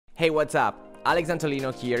Hey, what's up? Alex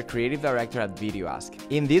Antolino here, Creative Director at VideoAsk.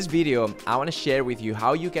 In this video, I want to share with you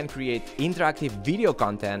how you can create interactive video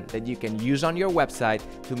content that you can use on your website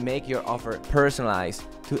to make your offer personalized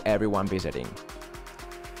to everyone visiting.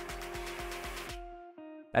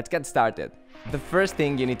 Let's get started. The first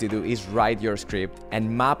thing you need to do is write your script and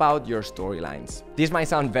map out your storylines. This might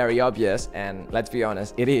sound very obvious, and let's be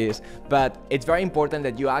honest, it is, but it's very important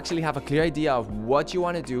that you actually have a clear idea of what you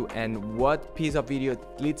want to do and what piece of video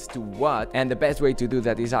leads to what. And the best way to do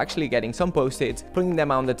that is actually getting some post-its, putting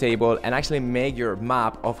them on the table, and actually make your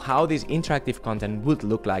map of how this interactive content would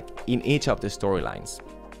look like in each of the storylines.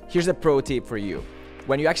 Here's a pro tip for you.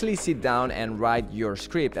 When you actually sit down and write your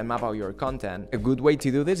script and map out your content, a good way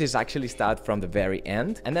to do this is actually start from the very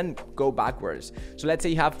end and then go backwards. So let's say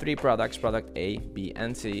you have three products, product A, B,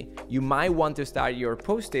 and C. You might want to start your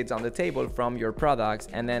post-its on the table from your products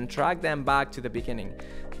and then track them back to the beginning.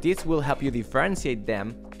 This will help you differentiate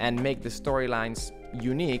them and make the storylines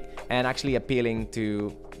unique and actually appealing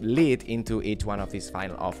to lead into each one of these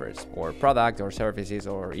final offers or product or services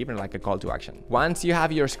or even like a call to action. Once you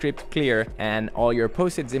have your script clear and all your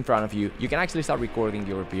post-its in front of you, you can actually start recording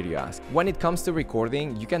your VideoAsk. When it comes to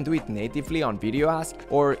recording, you can do it natively on VideoAsk,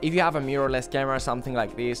 or if you have a mirrorless camera, something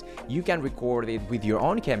like this, you can record it with your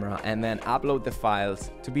own camera and then upload the files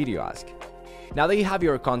to VideoAsk. Now that you have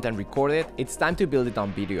your content recorded, it's time to build it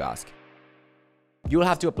on VideoAsk. You'll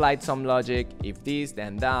have to apply some logic, if this,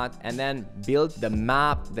 then that, and then build the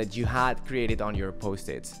map that you had created on your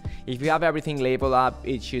post-its. If you have everything labeled up,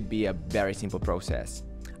 it should be a very simple process.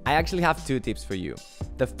 I actually have two tips for you.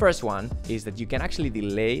 The first one is that you can actually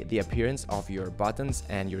delay the appearance of your buttons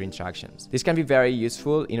and your instructions. This can be very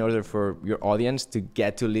useful in order for your audience to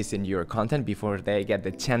get to listen to your content before they get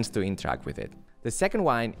the chance to interact with it. The second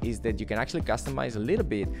one is that you can actually customize a little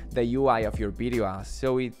bit the UI of your VideoAsk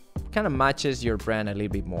so it kind of matches your brand a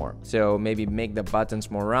little bit more. So maybe make the buttons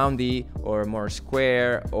more roundy or more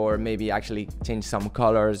square, or maybe actually change some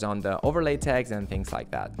colors on the overlay text and things like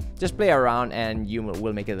that. Just play around and you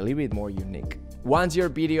will make it a little bit more unique. Once your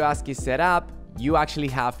VideoAsk is set up, you actually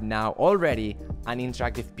have now already an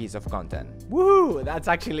interactive piece of content. Woohoo! That's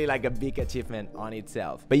actually like a big achievement on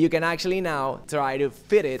itself. But you can actually now try to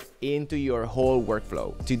fit it into your whole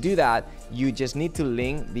workflow. To do that, you just need to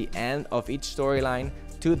link the end of each storyline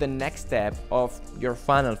to the next step of your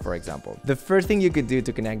funnel, for example. The first thing you could do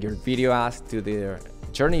to connect your VideoAsk to the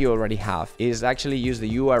journey you already have is actually use the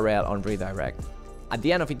URL on redirect. At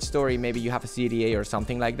the end of each story, maybe you have a CTA or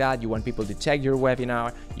something like that. You want people to check your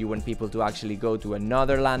webinar. You want people to actually go to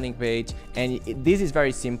another landing page. And this is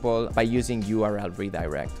very simple by using URL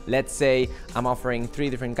redirect. Let's say I'm offering 3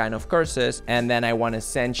 different kind of courses, and then I want to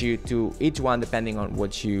send you to each one depending on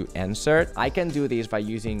what you answered. I can do this by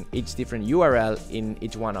using each different URL in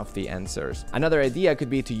each one of the answers. Another idea could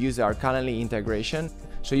be to use our Calendly integration,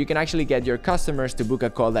 so you can actually get your customers to book a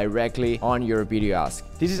call directly on your VideoAsk.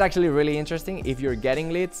 This is actually really interesting if you're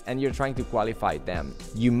getting leads and you're trying to qualify them.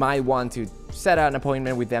 You might want to set an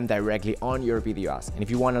appointment with them directly on your VideoAsk. And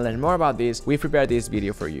if you want to learn more about this, we prepared this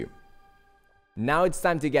video for you. Now it's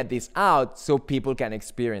time to get this out so people can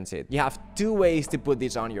experience it. You have 2 ways to put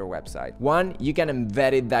this on your website. One, you can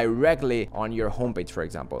embed it directly on your homepage, for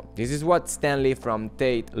example. This is what Stanley from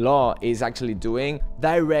Tate Law is actually doing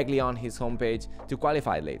directly on his homepage to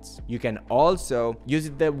qualify leads. You can also use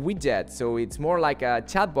the widget, so it's more like a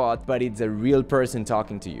chatbot, but it's a real person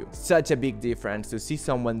talking to you. Such a big difference to see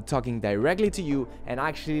someone talking directly to you and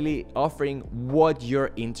actually offering what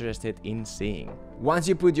you're interested in seeing. Once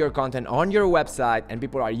you put your content on your website and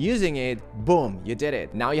people are using it, boom, you did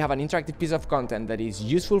it. Now you have an interactive piece of content that is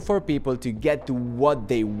useful for people to get to what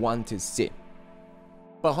they want to see.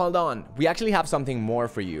 But hold on, we actually have something more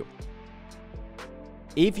for you.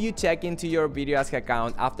 If you check into your VideoAsk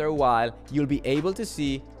account after a while, you'll be able to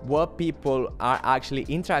see what people are actually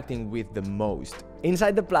interacting with the most.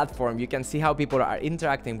 Inside the platform, you can see how people are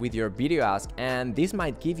interacting with your VideoAsk, and this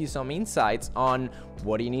might give you some insights on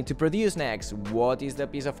what do you need to produce next, what is the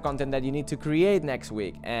piece of content that you need to create next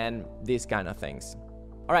week, and these kind of things.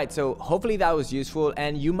 Alright, so hopefully that was useful,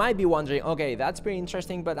 and you might be wondering, okay, that's pretty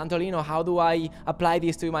interesting, but Antolino, how do I apply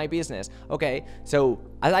this to my business? Okay, so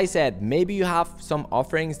as I said, maybe you have some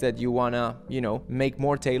offerings that you wanna, make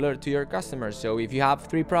more tailored to your customers. So if you have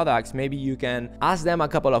 3 products, maybe you can ask them a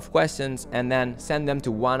couple of questions and then send them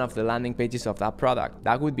to one of the landing pages of that product.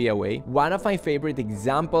 That would be a way. One of my favorite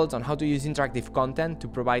examples on how to use interactive content to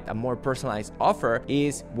provide a more personalized offer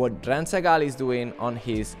is what Ran Sagall is doing on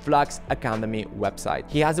his Flux Academy website.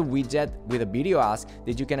 He has a widget with a VideoAsk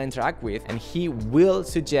that you can interact with, and he will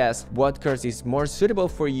suggest what course is more suitable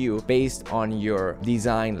for you based on your design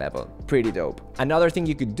design level. Pretty dope. Another thing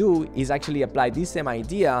you could do is actually apply this same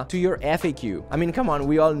idea to your FAQ. I mean, come on,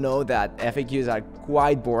 we all know that FAQs are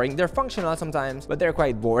quite boring. They're functional sometimes, but they're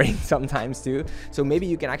quite boring sometimes too. So maybe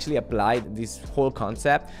you can actually apply this whole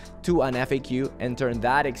concept to an FAQ and turn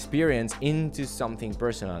that experience into something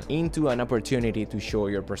personal, into an opportunity to show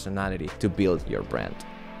your personality, to build your brand.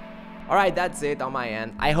 All right, that's it on my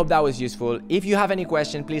end. I hope that was useful. If you have any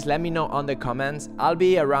question, please let me know on the comments. I'll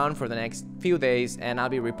be around for the next few days and I'll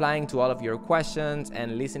be replying to all of your questions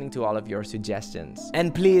and listening to all of your suggestions.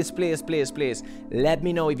 And please, please, please, please, let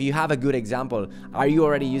me know if you have a good example. Are you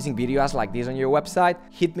already using VideoAsk like this on your website?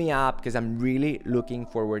 Hit me up because I'm really looking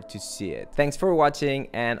forward to see it. Thanks for watching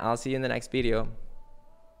and I'll see you in the next video.